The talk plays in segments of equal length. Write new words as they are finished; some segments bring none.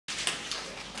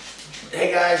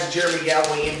Hey guys, Jeremy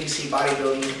Galloway, NPC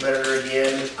Bodybuilding competitor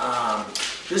again.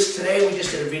 Today we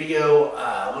just did a video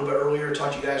a little bit earlier,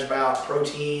 taught you guys about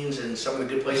proteins and some of the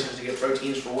good places to get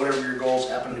proteins for whatever your goals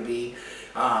happen to be.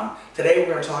 Today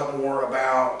we're going to talk more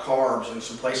about carbs and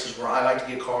some places where I like to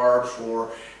get carbs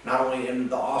for not only in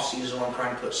the off season when I'm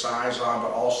trying to put size on,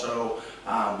 but also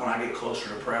when I get closer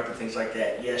to prep and things like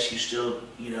that. Yes, you still,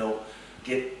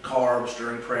 get carbs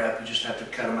during prep. You just have to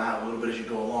cut them out a little bit as you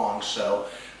go along.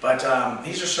 But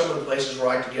these are some of the places where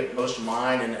I like to get most of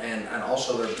mine, and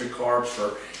also they're good carbs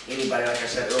for anybody, like I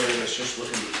said earlier, that's just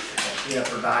looking to clean up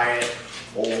their diet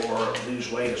or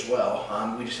lose weight as well.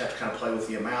 We just have to kind of play with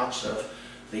the amounts of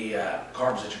the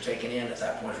carbs that you're taking in at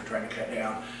that point if you're trying to cut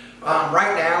down.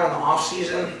 Right now in the off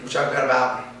season, which I've got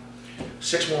about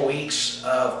 6 more weeks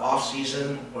of off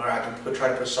season where I can try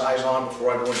to put size on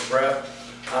before I go into prep,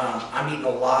 I'm eating a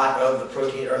lot of the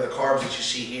protein or the carbs that you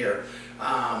see here.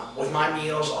 With my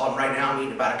meals, right now I'm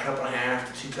eating about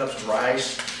 1.5 to 2 cups of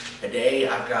rice a day.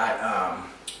 I've got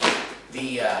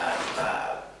the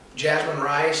jasmine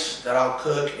rice that I'll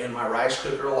cook in my rice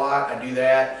cooker a lot. I do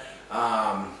that.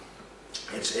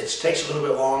 It takes a little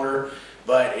bit longer,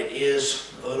 but it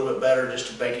is a little bit better just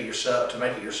to make it yourself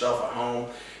at home.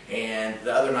 And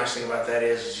the other nice thing about that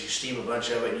is you steam a bunch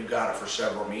of it and you've got it for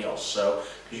several meals. So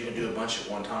you can do a bunch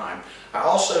at one time. I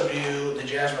also do the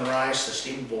jasmine rice, the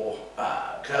steamable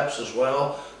cups as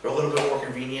well. They're a little bit more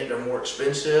convenient. They're more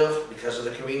expensive because of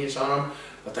the convenience on them,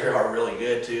 but they are really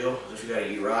good too if you got to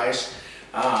eat rice.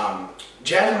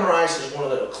 Jasmine rice is one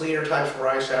of the cleaner types of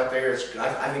rice out there.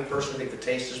 I personally think the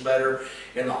taste is better.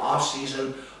 In the off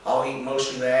season, I'll eat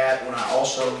mostly that. When I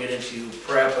also get into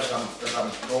prep as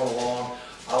I'm going along,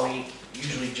 I'll eat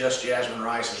usually just jasmine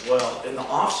rice as well. In the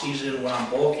off season, when I'm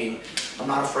bulking, I'm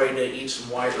not afraid to eat some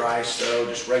white rice, so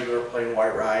just regular plain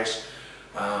white rice.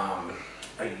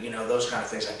 Those kind of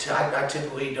things. I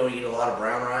typically don't eat a lot of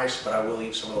brown rice, but I will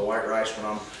eat some of the white rice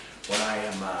when I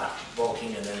am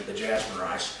bulking, and then the jasmine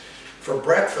rice. For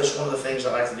breakfast, one of the things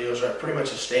I like to do is pretty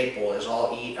much a staple is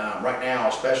I'll eat, right now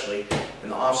especially in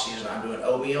the off season, I'm doing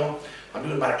oatmeal. I'm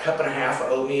doing about 1.5 cups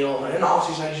of oatmeal. And in the off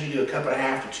season, I usually do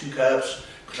 1.5 to 2 cups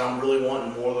because I'm really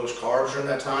wanting more of those carbs during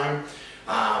that time.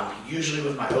 Usually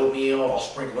with my oatmeal, I'll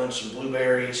sprinkle in some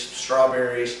blueberries,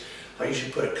 strawberries. I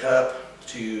usually put 1 cup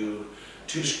to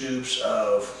 2 scoops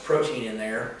of protein in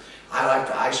there. I like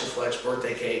the Isoflex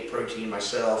birthday cake protein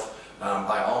myself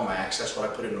by Allmax. That's what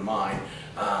I put into mine.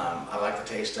 I like the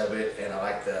taste of it, and I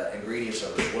like the ingredients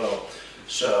of it as well.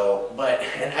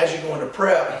 And as you go into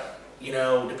prep,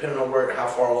 depending on how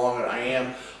far along I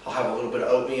am, I'll have a little bit of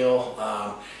oatmeal.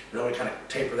 We kind of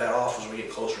taper that off as we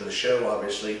get closer to the show,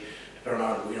 obviously, depending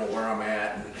on where I'm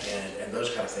at and those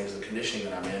kind of things, the conditioning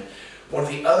that I'm in. One of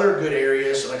the other good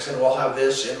areas, like I said, I'll have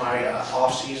this in my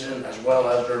off season as well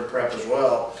as during prep as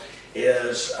well,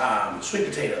 is sweet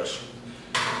potatoes.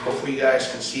 Hopefully you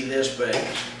guys can see this, but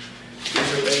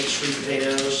these are baked sweet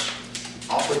potatoes.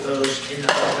 I'll put those in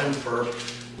the oven for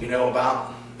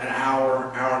about an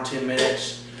hour and 10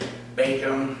 minutes. Bake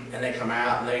them, and they come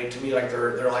out, and to me,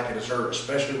 they're like a dessert,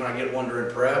 especially when I get one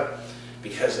during prep,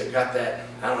 because they've got that,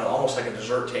 I don't know, almost like a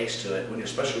dessert taste to it,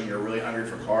 especially when you're really hungry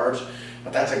for carbs.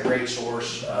 But that's a great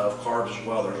source of carbs as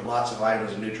well. There's lots of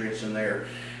vitamins and nutrients in there,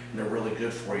 and they're really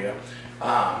good for you.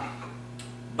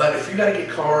 But if you got to get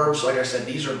carbs, like I said,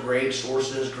 these are great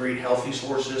sources, great healthy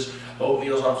sources.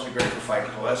 Oatmeal is obviously great for fighting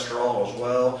cholesterol as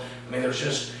well. I mean,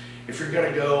 if you're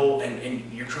going to go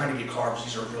and you're trying to get carbs,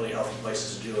 these are really healthy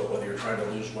places to do it, whether you're trying to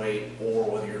lose weight or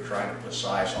whether you're trying to put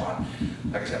size on.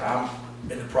 Like I said, I'm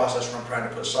in the process where I'm trying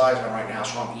to put size on right now,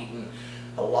 so I'm eating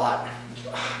a lot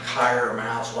higher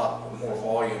amounts, a lot more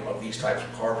volume of these types of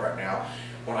carbs right now.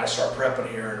 When I start prepping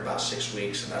here in about 6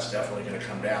 weeks, and that's definitely going to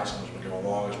come down as we go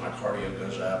along as my cardio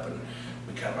goes up and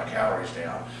we cut my calories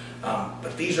down.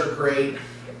 But these are great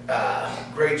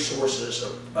sources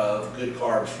of good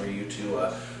carbs for you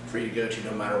to go to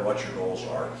no matter what your goals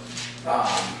are.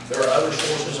 There are other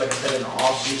sources, like I said, in the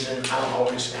off season. I don't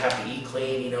always have to eat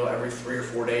clean. Every 3 or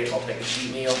 4 days I'll take a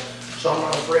cheat meal, so I'm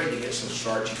not afraid to get some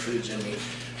starchy foods in me.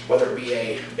 Whether it be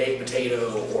a baked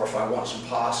potato, or if I want some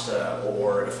pasta,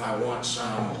 or if I want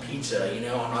some pizza,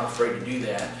 I'm not afraid to do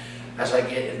that. As I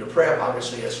get into prep,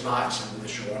 obviously it's not something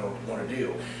that you want to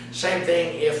do. Same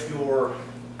thing if you're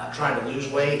trying to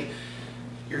lose weight.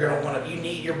 You're going to want to,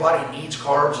 your body needs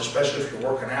carbs, especially if you're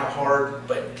working out hard,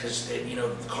 but because the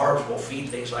carbs will feed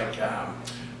things like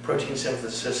protein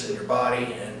synthesis in your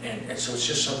body, and so it's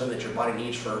just something that your body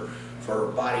needs for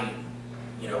body,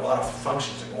 a lot of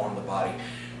functions that go on in the body.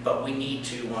 But we need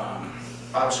to,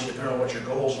 obviously, depending on what your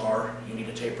goals are, you need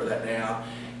to taper that down.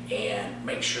 and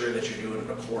make sure that you're doing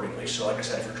it accordingly. So like I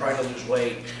said, if you're trying to lose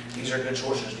weight, these are good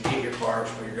sources to get your carbs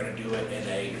where you're going to do it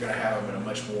you're going to have them in a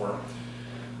much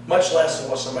less than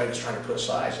what somebody that's trying to put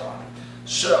size on.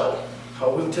 So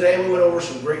today we went over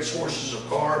some great sources of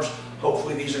carbs.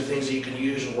 Hopefully these are things that you can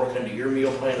use and work into your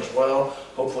meal plan as well.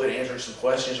 Hopefully it answered some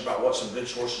questions about what some good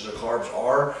sources of carbs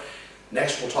are.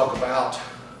 Next we'll talk about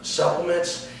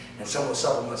supplements and some of the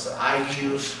supplements that I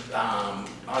use on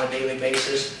a daily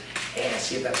basis, and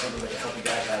see if that's something that can help you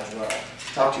guys out as well.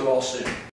 Talk to you all soon.